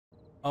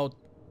Oh,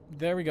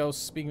 there we go.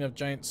 Speaking of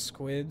giant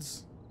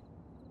squids.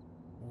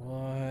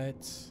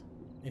 What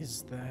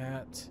is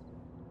that?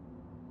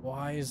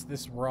 Why is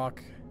this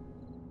rock...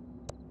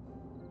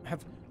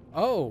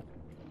 Oh!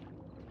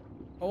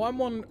 Oh,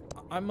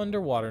 I'm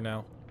underwater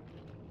now.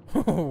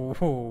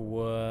 What?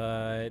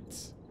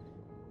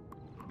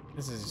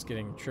 This is just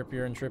getting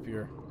trippier and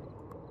trippier.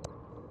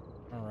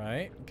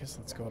 Alright, guess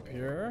let's go up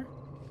here.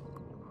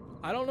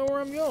 I don't know where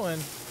I'm going.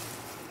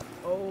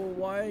 Oh,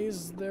 why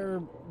is there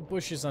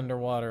bushes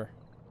underwater?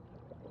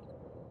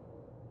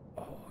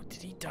 Oh,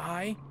 did he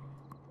die?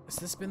 Has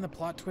this been the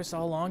plot twist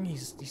all along?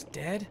 He's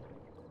dead?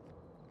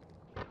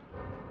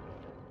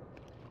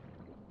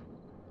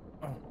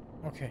 Oh,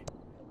 okay.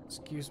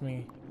 Excuse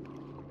me.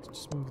 Let's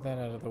just move that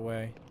out of the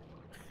way.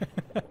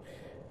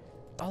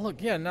 Oh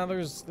look, yeah, now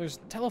there's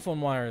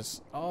telephone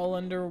wires all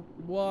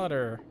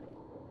underwater.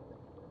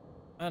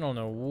 I don't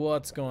know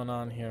what's going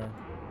on here.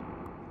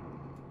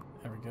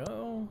 There we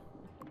go.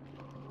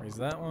 Raise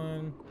that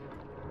one.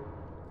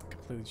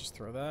 Completely just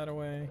throw that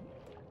away.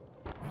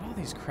 Look at all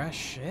these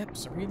crashed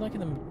ships. Are we like in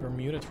the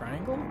Bermuda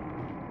Triangle?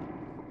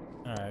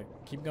 Alright,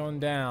 keep going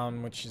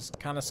down, which is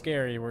kind of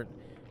scary. We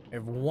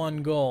have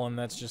one goal, and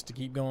that's just to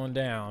keep going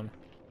down.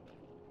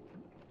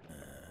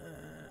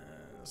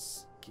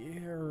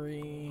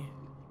 Scary.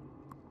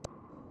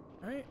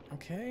 Alright,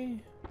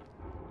 okay.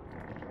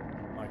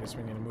 Well, I guess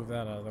we need to move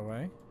that out of the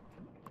way.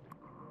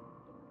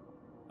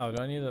 Oh,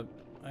 do I need to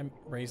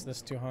raise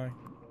this too high?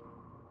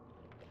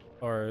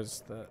 Or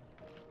is that...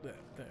 There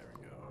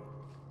we go.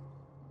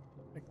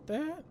 Like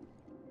that?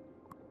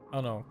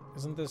 Oh no,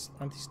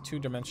 aren't these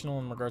two-dimensional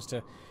in regards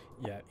to...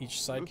 Yeah,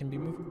 each side can be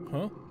moved?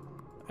 Huh?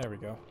 There we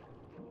go.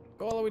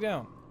 Go all the way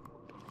down.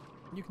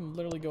 You can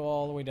literally go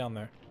all the way down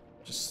there.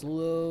 Just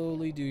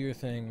slowly do your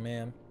thing,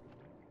 man.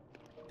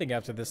 I think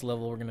after this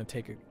level, we're gonna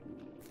take a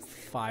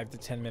 5 to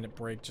 10 minute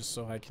break just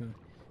so I can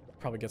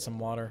probably get some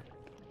water.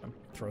 My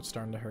throat's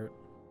starting to hurt.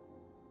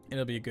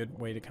 It'll be a good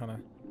way to kind of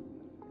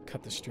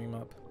cut the stream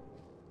up.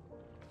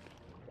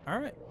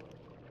 Alright.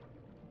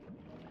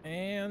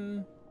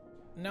 And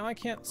now I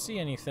can't see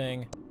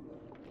anything.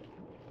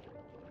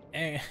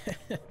 And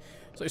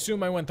so I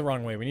assume I went the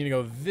wrong way. We need to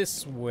go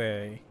this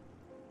way.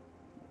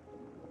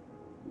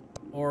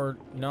 Or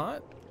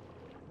not?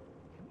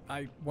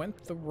 I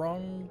went the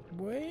wrong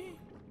way?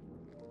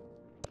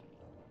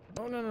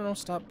 Oh, no, no, no,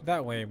 stop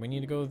that way. We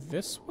need to go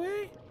this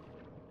way?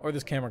 Or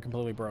this camera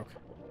completely broke?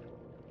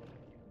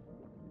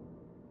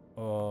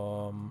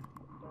 Oh.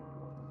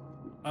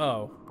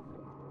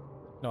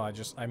 No, I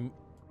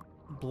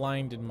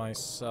blinded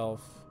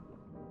myself.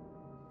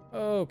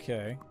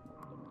 Okay.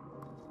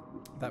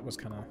 That was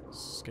kind of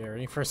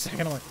scary for a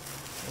second. I'm like,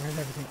 where's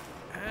everything?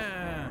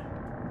 Ah!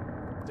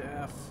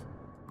 Death.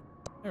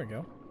 There we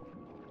go.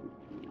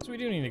 So we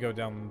do need to go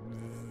down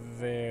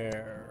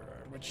there,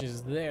 which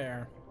is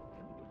there.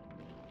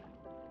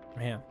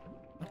 Man,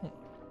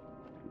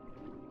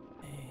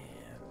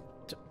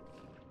 and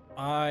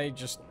I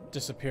just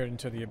disappeared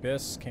into the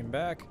abyss, came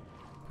back,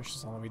 pushed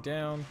us all the way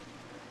down.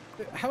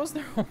 How is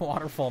there a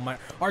waterfall? My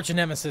arch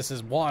nemesis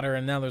is water,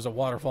 and now there's a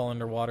waterfall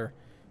underwater.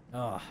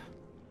 Ugh.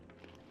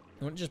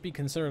 It wouldn't just be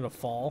considered a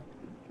fall,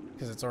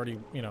 because it's already,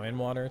 you know, in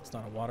water. It's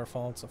not a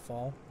waterfall, it's a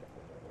fall.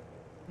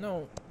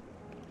 No.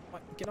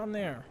 What? Get on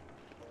there.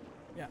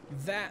 Yeah,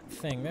 that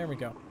thing. There we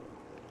go.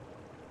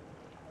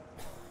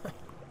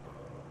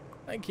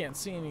 I can't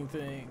see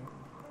anything.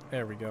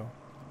 There we go.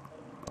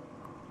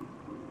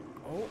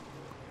 Oh.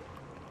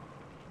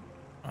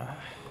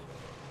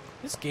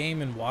 This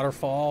game in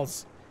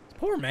waterfalls.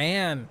 Poor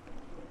man.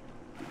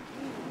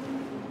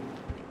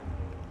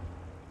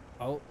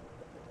 Oh.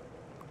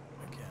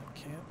 Again,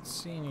 can't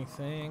see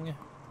anything.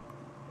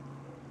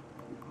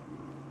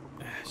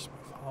 Just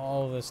move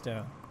all this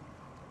down.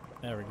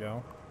 There we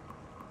go.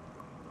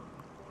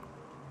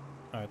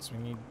 Alright, so we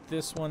need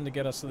this one to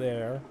get us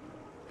there.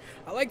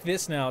 I like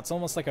this now. It's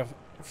almost like a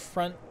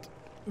front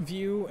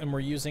view, and we're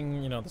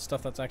using, you know, the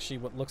stuff that's actually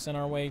what looks in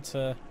our way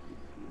to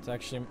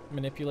actually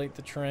manipulate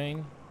the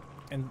terrain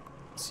and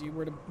see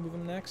where to move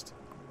them next.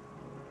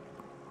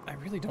 I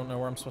really don't know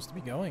where I'm supposed to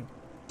be going.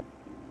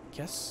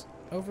 Guess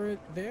over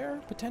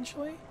there,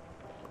 potentially?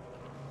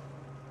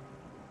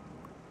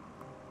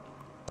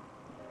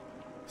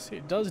 See,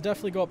 it does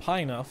definitely go up high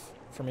enough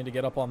for me to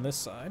get up on this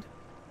side.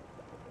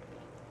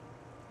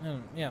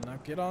 Yeah, now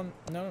get on...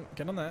 No,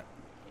 get on that.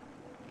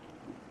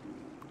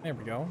 There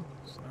we go.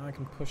 So now I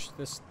can push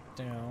this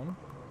down.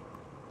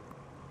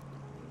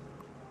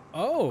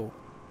 Oh!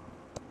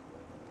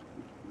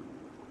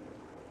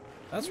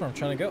 That's where I'm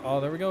trying to go. Oh,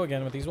 there we go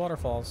again with these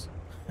waterfalls.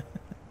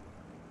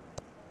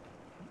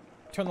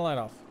 Turn the light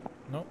off.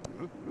 Nope.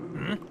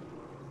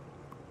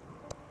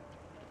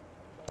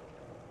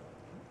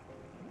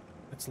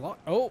 It's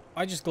locked. Oh,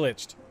 I just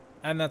glitched.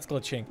 And that's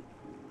glitching.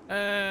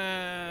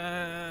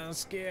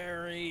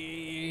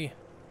 Scary.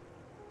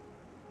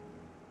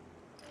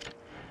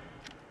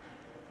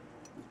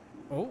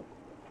 Oh.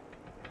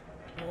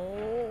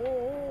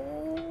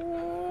 Oh.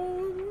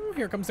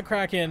 Here comes the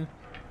Kraken.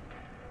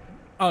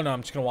 Oh no,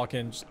 I'm just gonna walk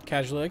in just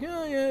casually like,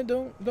 oh yeah,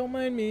 don't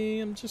mind me.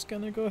 I'm just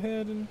gonna go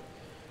ahead and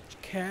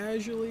just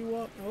casually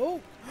walk.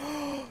 Oh,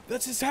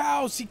 that's his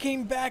house. He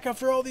came back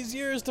after all these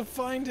years to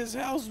find his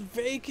house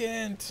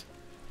vacant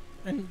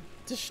and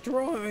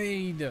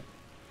destroyed.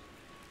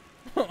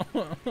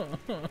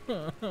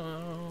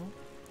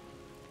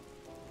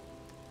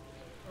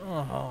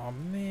 Oh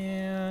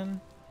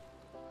man.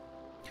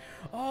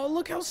 Oh,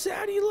 look how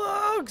sad he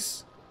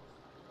looks.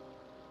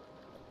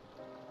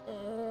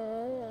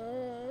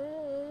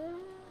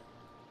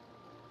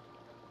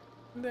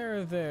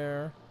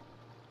 There.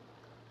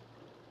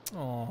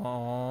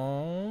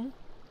 Oh,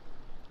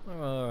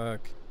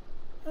 look.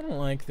 I don't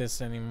like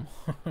this anymore.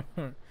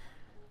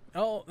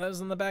 Oh, that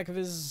was in the back of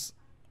his...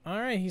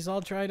 Alright, he's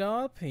all dried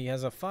up. He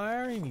has a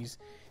fire, and he's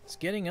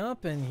getting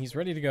up, and he's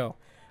ready to go.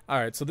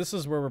 Alright, so this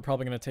is where we're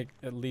probably going to take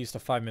at least a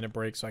 5-minute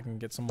break so I can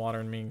get some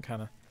water in me and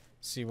kind of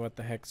see what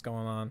the heck's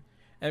going on.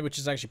 And which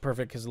is actually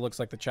perfect because it looks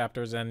like the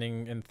chapter is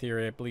ending in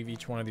theory. I believe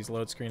each one of these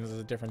load screens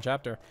is a different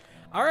chapter.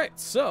 Alright,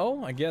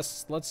 so I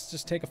guess let's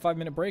just take a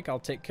 5-minute break. I'll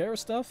take care of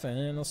stuff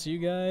and I'll see you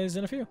guys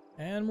in a few.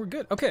 And we're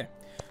good. Okay,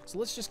 so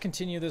let's just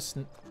continue this.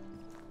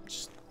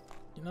 Just,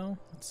 you know,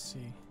 let's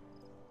see.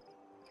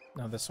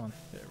 No, this one.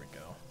 There we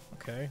go.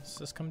 Okay, does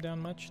this come down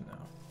much? No.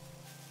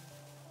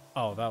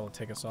 Oh, that will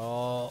take us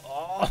all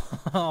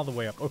the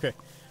way up. Okay.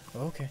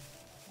 Okay.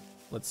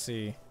 Let's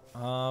see.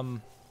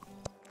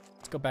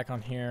 Let's go back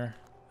on here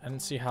and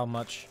see how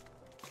much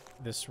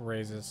this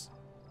raises.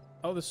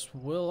 Oh, this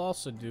will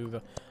also do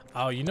the...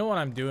 Oh, you know what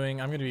I'm doing?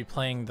 I'm going to be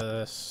playing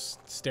the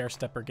stair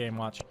stepper game.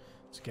 Watch.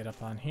 Let's get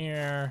up on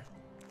here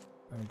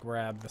and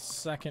grab the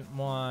second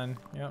one.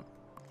 Yep.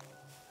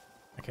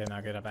 Okay,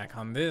 now get back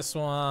on this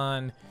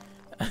one.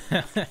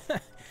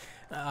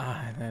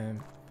 And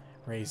then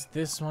raise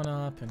this one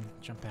up and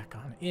jump back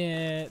on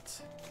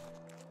it.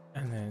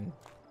 And then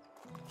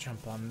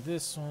jump on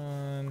this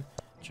one.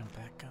 Jump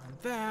back on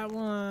that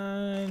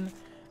one.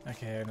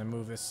 Okay, and then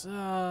move this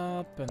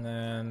up, and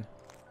then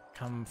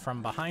come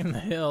from behind the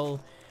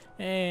hill,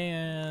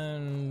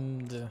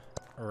 and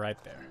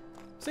right there.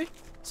 See?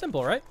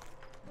 Simple, right?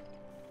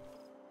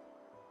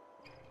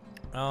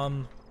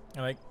 I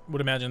would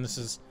imagine this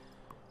is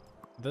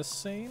the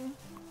same.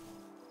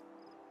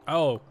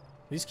 Oh,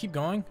 these keep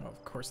going? Oh,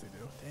 of course they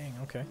do. Dang,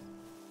 okay.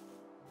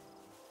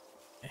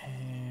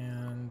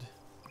 And...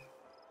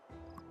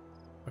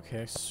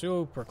 okay,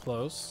 super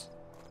close.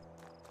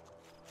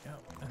 Yep,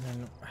 and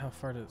then how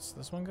far does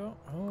this one go?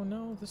 Oh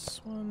no,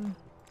 this one...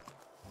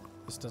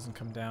 this doesn't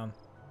come down.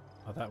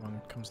 Oh, that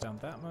one comes down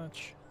that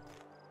much.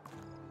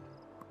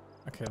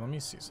 Okay, let me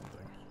see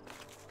something.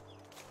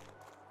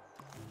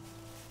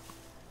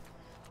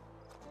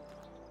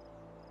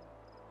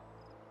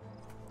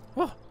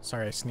 Oh,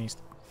 sorry, I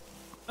sneezed.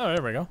 Oh,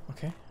 there we go.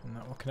 Okay, and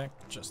that will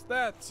connect just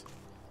that.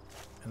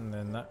 And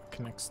then that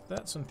connects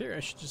that. So in theory,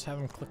 I should just have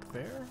him click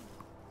there.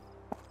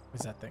 What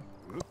is that thing?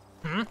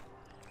 Hmm?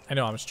 I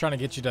know, I was trying to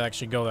get you to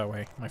actually go that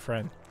way, my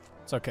friend.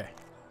 It's okay.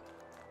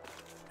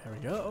 There we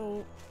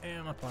go.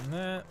 And up on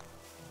that.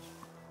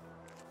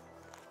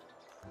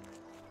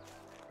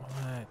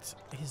 What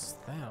is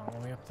that all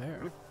the way up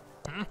there?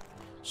 Hmm?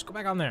 Just go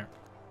back on there.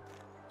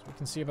 So we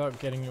can see about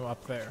getting you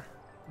up there.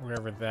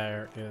 Wherever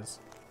there is.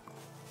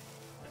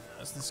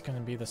 Is this going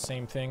to be the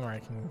same thing where I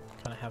can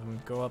kind of have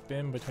him go up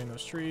in between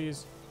those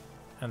trees?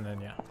 And then,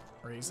 yeah,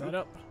 raise that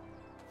up.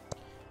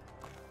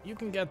 You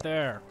can get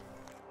there.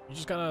 You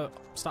just gotta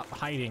stop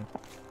hiding.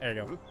 There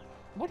you go.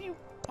 What do you...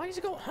 why does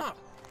it go... huh?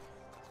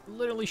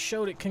 Literally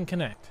showed it can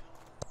connect.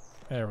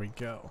 There we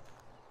go.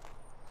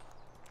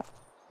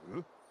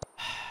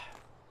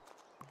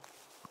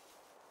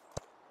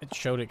 It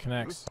showed it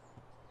connects.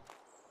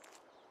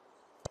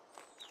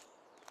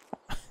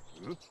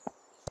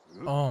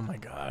 Oh my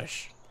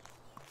gosh.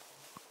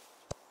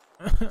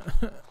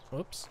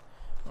 Whoops.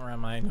 Or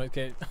am I?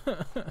 Okay.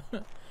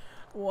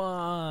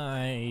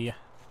 Why?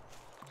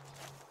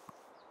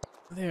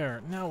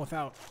 There. Now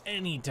without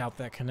any doubt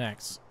that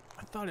connects.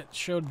 I thought it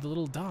showed the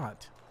little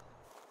dot.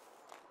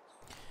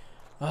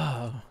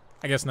 Oh.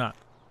 I guess not.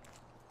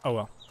 Oh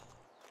well.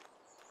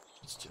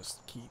 Let's just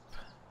keep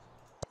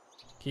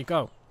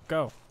go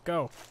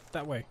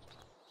that way.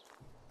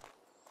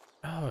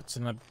 Oh, it's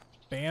an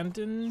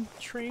abandoned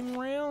train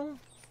rail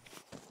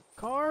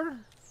car.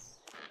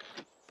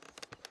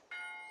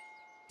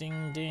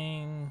 Ding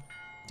ding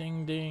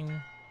ding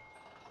ding.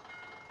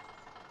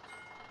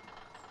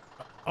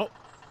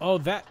 Oh,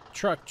 that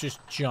truck just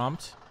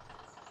jumped.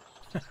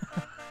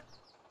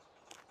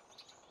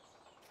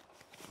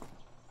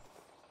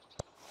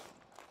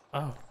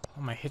 Oh,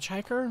 my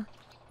hitchhiker?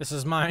 This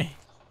is my...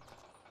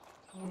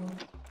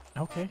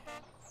 okay.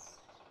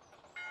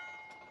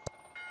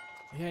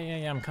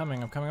 Yeah, I'm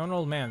coming. I'm an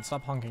old man.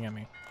 Stop honking at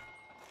me.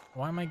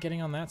 Why am I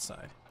getting on that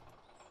side?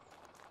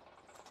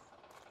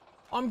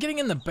 Oh, I'm getting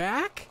in the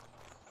back?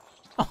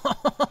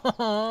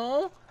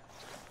 Oh,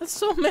 that's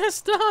so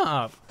messed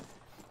up.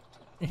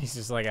 He's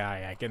just like, ah,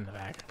 yeah, get in the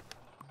back.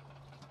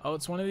 Oh,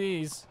 it's one of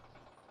these.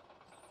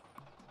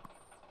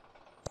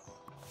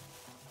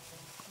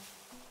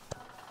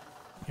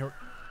 Here.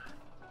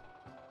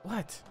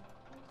 What?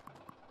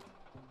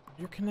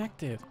 You're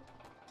connected.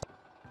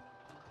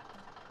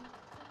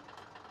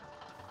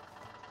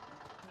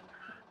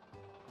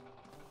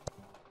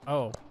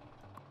 Oh.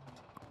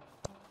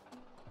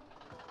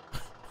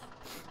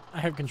 I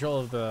have control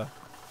of the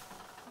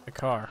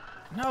car.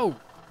 No!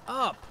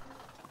 Up!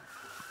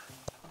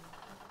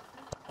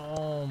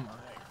 Oh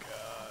my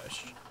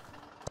gosh.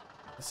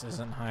 This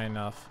isn't high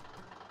enough.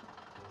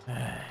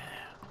 There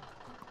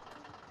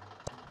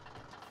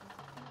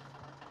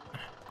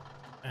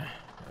we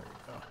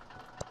go.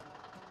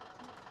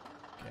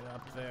 Get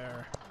up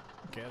there.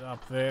 Get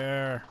up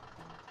there.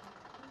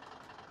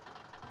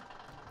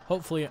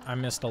 Hopefully I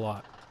missed a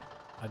lot.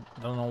 I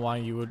don't know why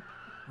you would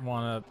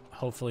want to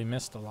hopefully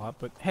missed a lot,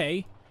 but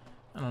hey,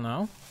 I don't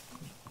know.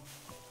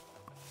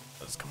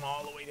 Let's come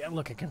all the way down.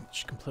 Look, I'm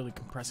just completely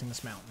compressing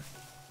this mountain.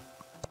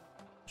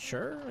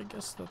 Sure, I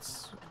guess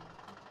that's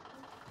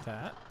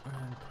that.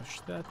 And push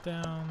that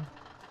down.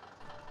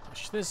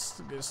 Push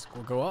this. This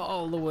will go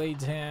all the way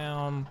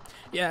down.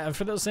 Yeah, and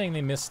for those saying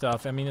they missed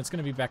stuff, I mean, it's going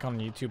to be back on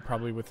YouTube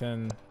probably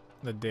within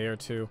the day or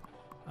two.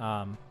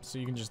 So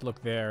you can just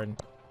look there,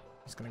 and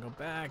it's going to go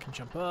back and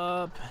jump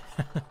up.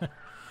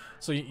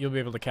 So you'll be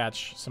able to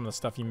catch some of the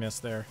stuff you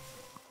missed there.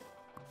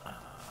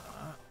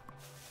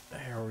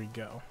 There we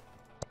go.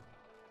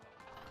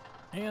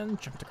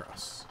 And jumped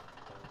across.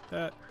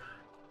 That.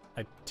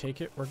 I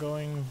take it we're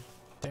going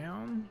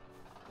down?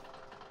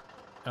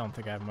 I don't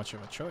think I have much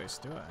of a choice,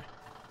 do I?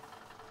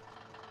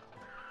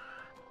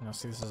 No,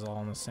 see, this is all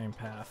on the same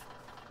path.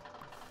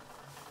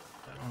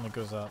 That only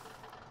goes up.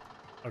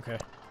 Okay.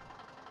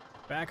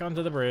 Back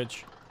onto the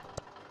bridge.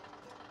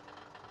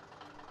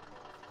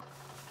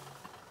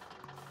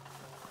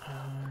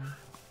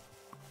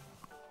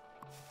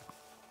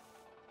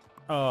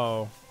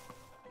 Oh.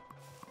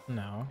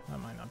 No, that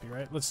might not be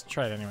right. Let's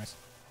try it anyways.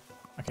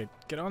 Okay,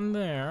 get on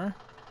there.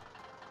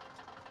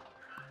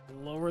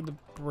 Lower the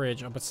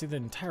bridge. Oh, but see, the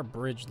entire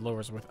bridge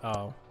lowers with...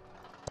 Oh.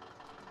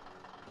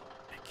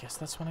 I guess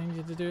that's what I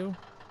needed to do?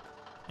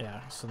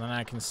 Yeah, so then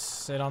I can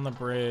sit on the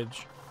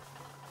bridge.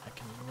 I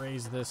can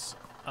raise this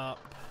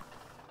up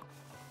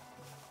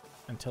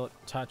until it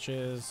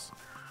touches.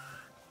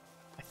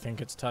 I think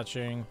it's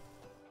touching.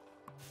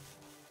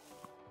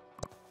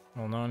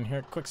 Hold on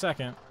here, quick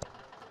second.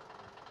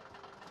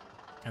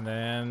 And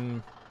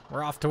then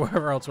we're off to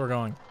wherever else we're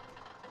going.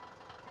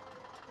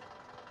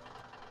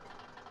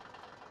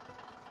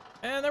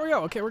 And there we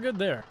go. Okay, we're good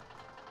there.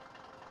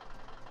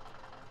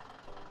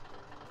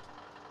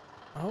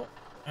 Oh,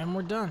 and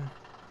we're done.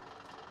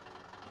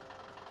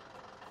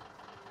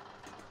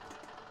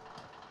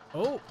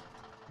 Oh,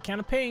 can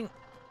of paint.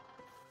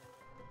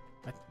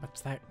 What's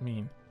that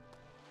mean?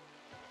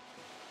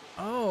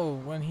 Oh,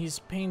 when he's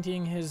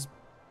painting his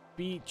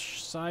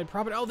beachside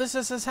property. Oh, this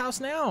is his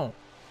house now.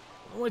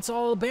 Oh, it's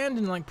all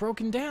abandoned, like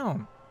broken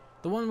down.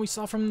 The one we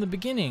saw from the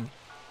beginning.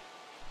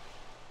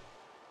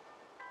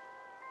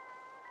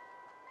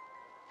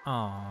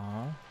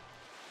 Aww.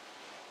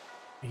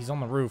 He's on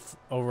the roof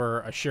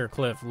over a sheer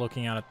cliff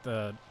looking out at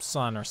the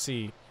sun or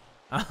sea.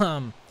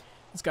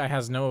 This guy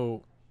has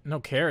no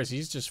cares.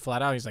 He's just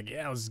flat out. He's like,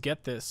 yeah, let's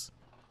get this.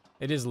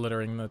 It is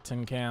littering the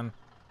tin can.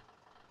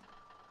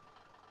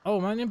 Oh,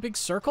 am I in a big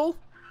circle?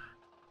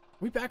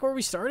 We back where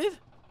we started?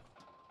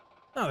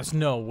 No, there's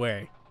no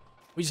way.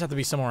 We just have to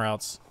be somewhere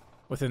else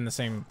within the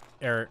same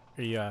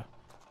area.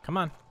 Come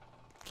on.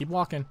 Keep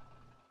walking.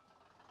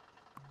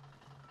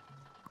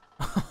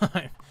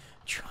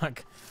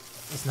 Truck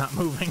is not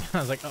moving. I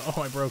was like,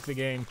 oh, I broke the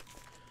game.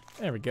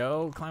 There we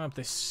go. Climb up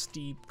this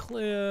steep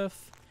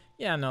cliff.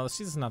 Yeah, no,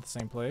 this is not the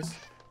same place.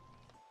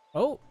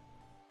 Oh.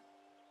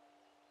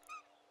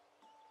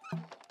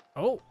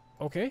 Oh,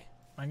 okay.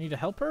 I need to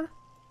help her?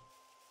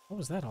 What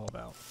was that all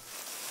about?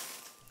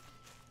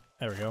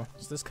 There we go.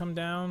 Does this come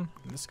down?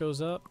 And this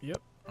goes up?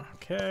 Yep.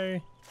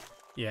 Okay.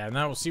 Yeah,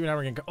 now we'll see. Now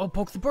we're gonna go. Oh,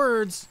 poke the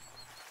birds!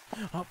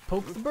 Oh,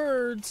 poke the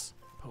birds!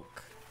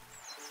 Poke.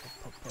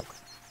 Poke, poke, poke.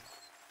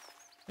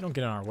 They don't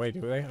get in our way, do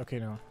they? Okay,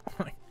 no.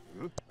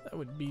 That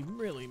would be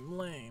really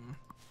lame.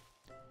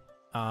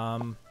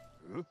 Oh,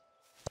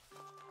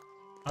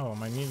 I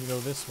might need to go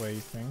this way, you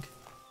think?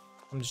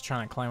 I'm just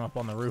trying to climb up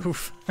on the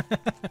roof.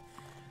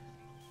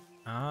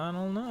 I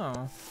don't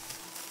know.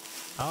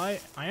 I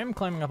am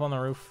climbing up on the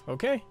roof.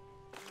 Okay.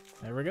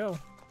 There we go.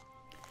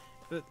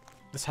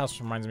 This house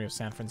reminds me of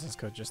San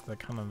Francisco, just the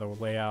kind of the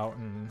layout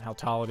and how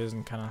tall it is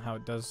and kind of how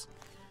it does.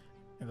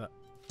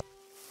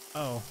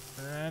 Oh,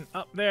 and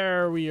up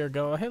there we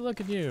go. Hey,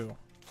 look at you.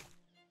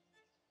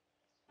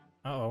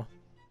 Uh-oh.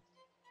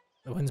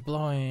 The wind's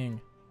blowing.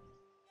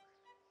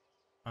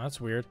 Oh, that's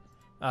weird.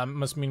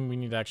 Must mean we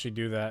need to actually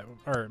do that.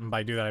 Or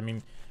by do that, I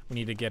mean we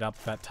need to get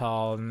up that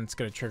tall and it's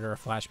going to trigger a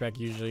flashback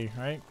usually,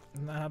 right?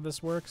 Isn't that how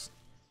this works?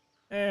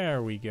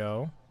 There we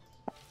go.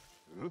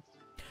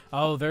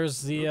 Oh,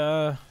 there's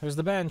the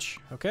bench.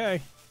 Okay.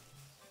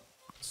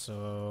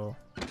 So,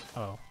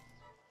 oh.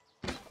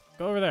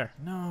 Go over there.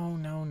 No,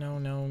 no, no,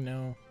 no,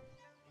 no.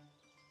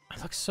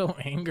 I look so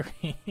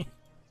angry.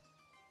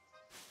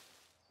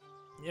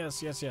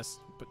 Yes, yes, yes.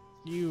 But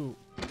you...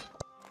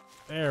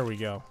 There we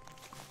go.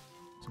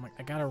 So I'm like,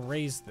 I gotta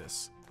raise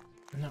this.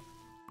 No.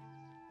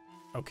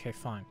 Okay,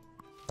 fine.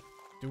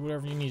 Do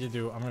whatever you need to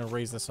do. I'm gonna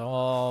raise this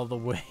all the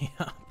way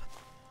up.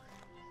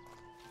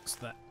 So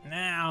that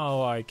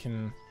now I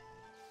can,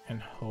 in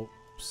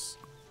hopes,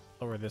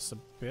 lower this a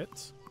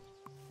bit.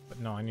 But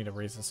no, I need to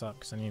raise this up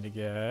because I need to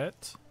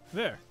get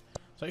there.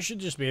 So I should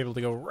just be able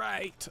to go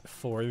right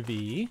for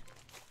the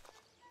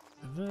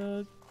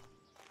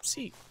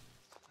seat.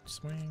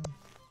 Swing.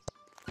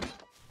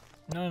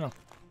 No.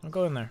 Don't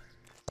go in there.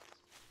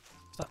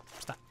 Stop.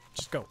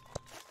 Just go.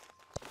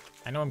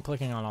 I know I'm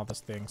clicking on all these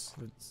things.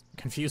 It's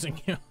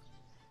confusing you.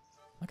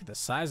 Look at the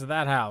size of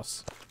that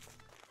house.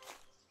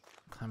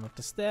 Climb up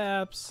the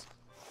steps.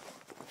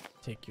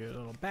 Take your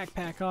little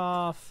backpack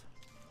off.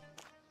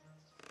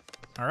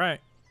 All right.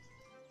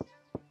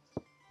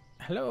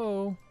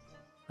 Hello.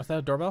 Was that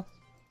a doorbell?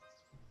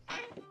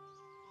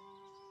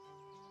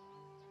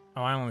 Oh,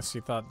 I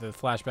honestly thought the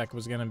flashback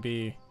was gonna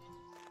be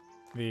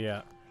the.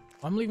 Oh,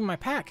 I'm leaving my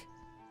pack.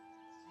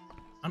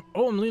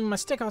 I'm leaving my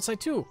stick outside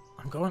too.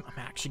 I'm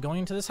actually going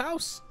into this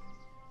house.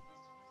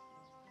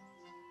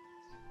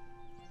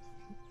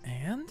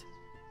 And?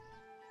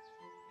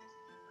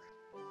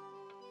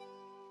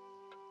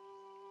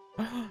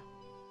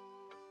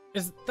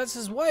 That's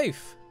his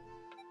wife?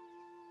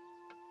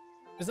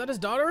 Is that his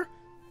daughter?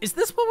 Is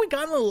this what we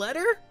got in the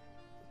letter?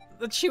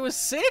 That she was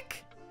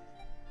sick?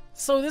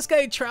 So this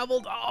guy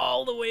traveled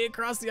all the way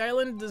across the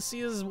island to see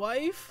his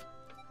wife?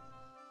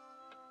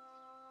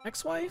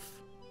 Ex-wife?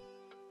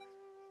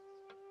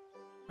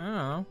 I don't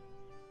know.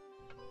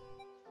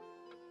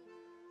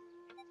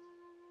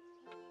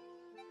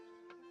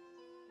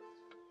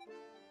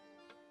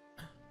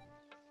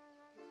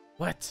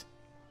 What?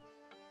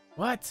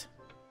 What?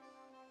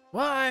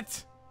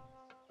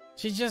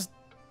 She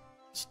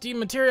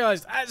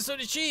dematerialized. So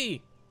did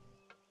she.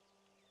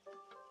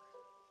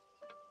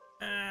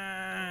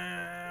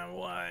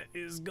 What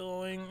is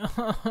going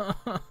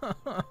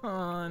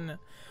on?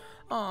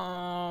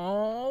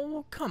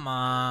 Oh, come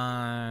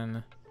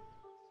on.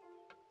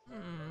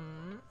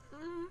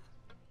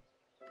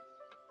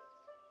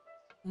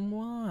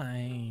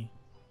 Why?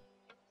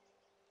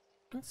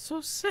 That's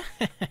so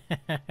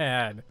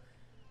sad.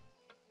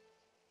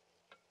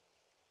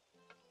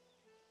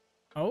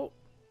 Oh.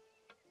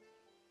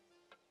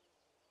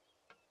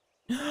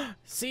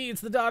 See,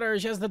 it's the daughter.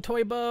 She has the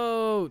toy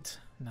boat.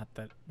 Not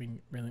that we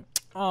really...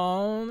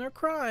 Oh, they're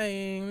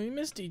crying. We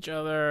missed each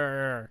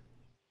other.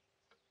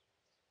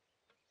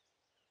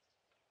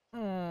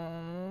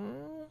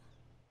 Oh.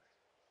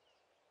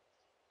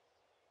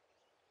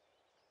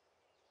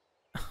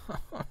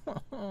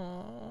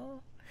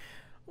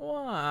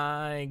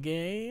 Why,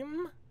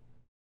 game?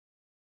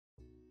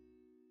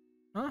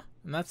 Huh?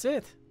 And that's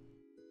it.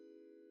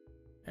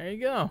 There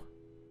you go.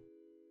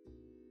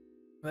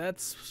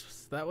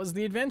 That was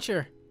the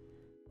adventure.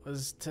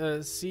 Was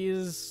to see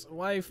his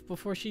wife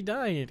before she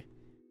died.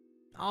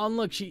 Oh, and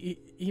look, he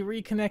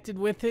reconnected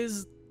with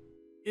his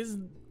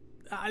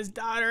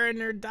daughter,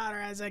 and her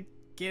daughter has a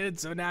kid,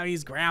 so now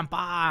he's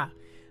grandpa.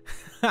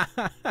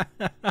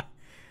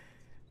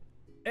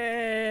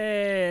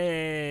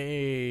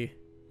 Hey.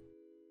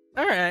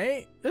 All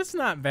right, that's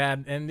not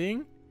bad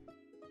ending.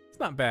 It's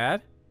not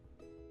bad.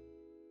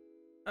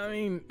 I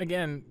mean,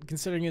 again,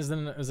 considering it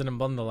was in a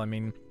bundle, I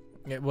mean,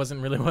 it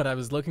wasn't really what I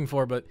was looking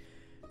for, but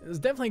it was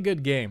definitely a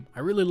good game. I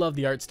really loved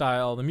the art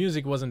style. The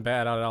music wasn't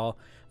bad at all.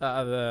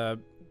 The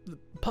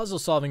puzzle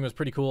solving was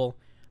pretty cool.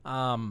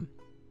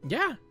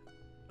 Yeah.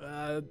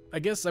 I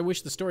guess I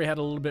wish the story had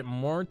a little bit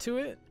more to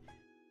it.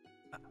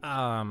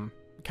 Kind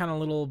of a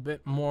little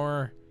bit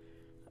more,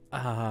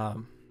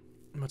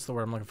 what's the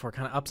word I'm looking for?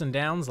 Kind of ups and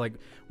downs. Like,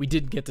 we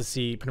did get to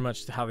see pretty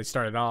much how they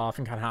started off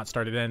and kind of how it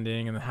started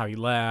ending and how he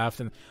left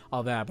and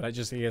all that. But I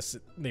guess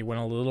they went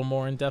a little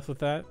more in depth with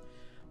that.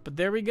 But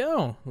there we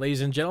go,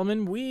 ladies and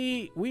gentlemen.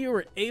 We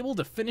were able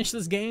to finish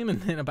this game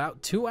in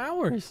about 2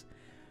 hours.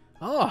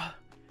 Oh,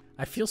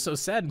 I feel so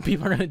sad.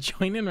 People are gonna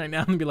join in right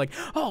now and be like,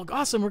 "Oh,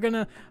 awesome!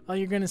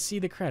 You're gonna see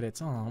the credits."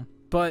 Oh,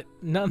 but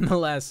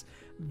nonetheless,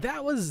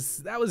 that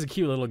was a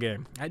cute little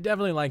game. I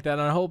definitely like that,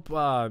 and I hope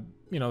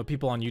you know,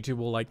 people on YouTube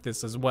will like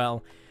this as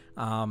well,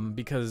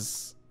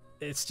 because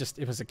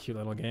it was a cute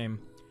little game.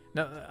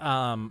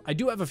 Now, I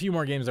do have a few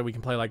more games that we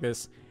can play like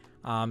this,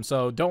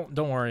 so don't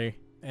worry.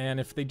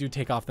 And if they do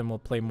take off, then we'll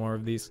play more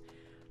of these.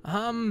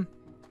 You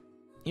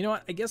know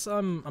what? I guess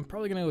I'm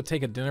probably gonna go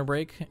take a dinner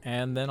break,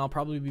 and then I'll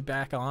probably be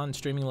back on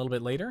streaming a little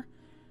bit later.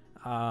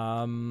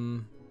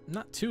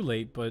 Not too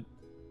late, but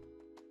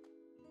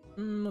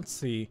let's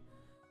see.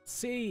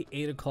 Say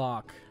 8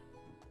 o'clock,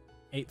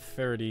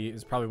 8:30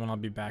 is probably when I'll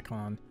be back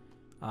on,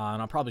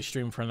 and I'll probably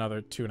stream for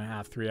another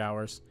 2.5, 3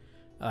 hours,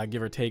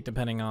 give or take,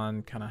 depending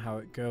on kind of how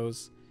it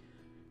goes.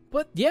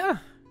 But yeah.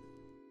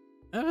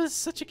 That was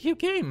such a cute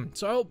game.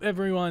 So I hope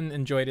everyone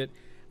enjoyed it.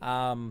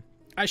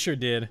 I sure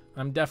did.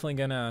 I'm definitely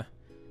gonna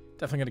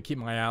keep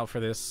my eye out for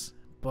this.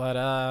 But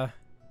I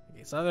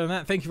guess other than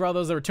that, thank you for all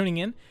those that were tuning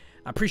in.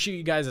 I appreciate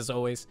you guys as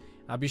always.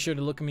 Be sure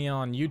to look at me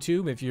on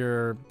YouTube if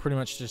you're pretty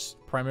much just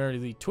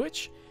primarily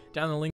Twitch. Down the link.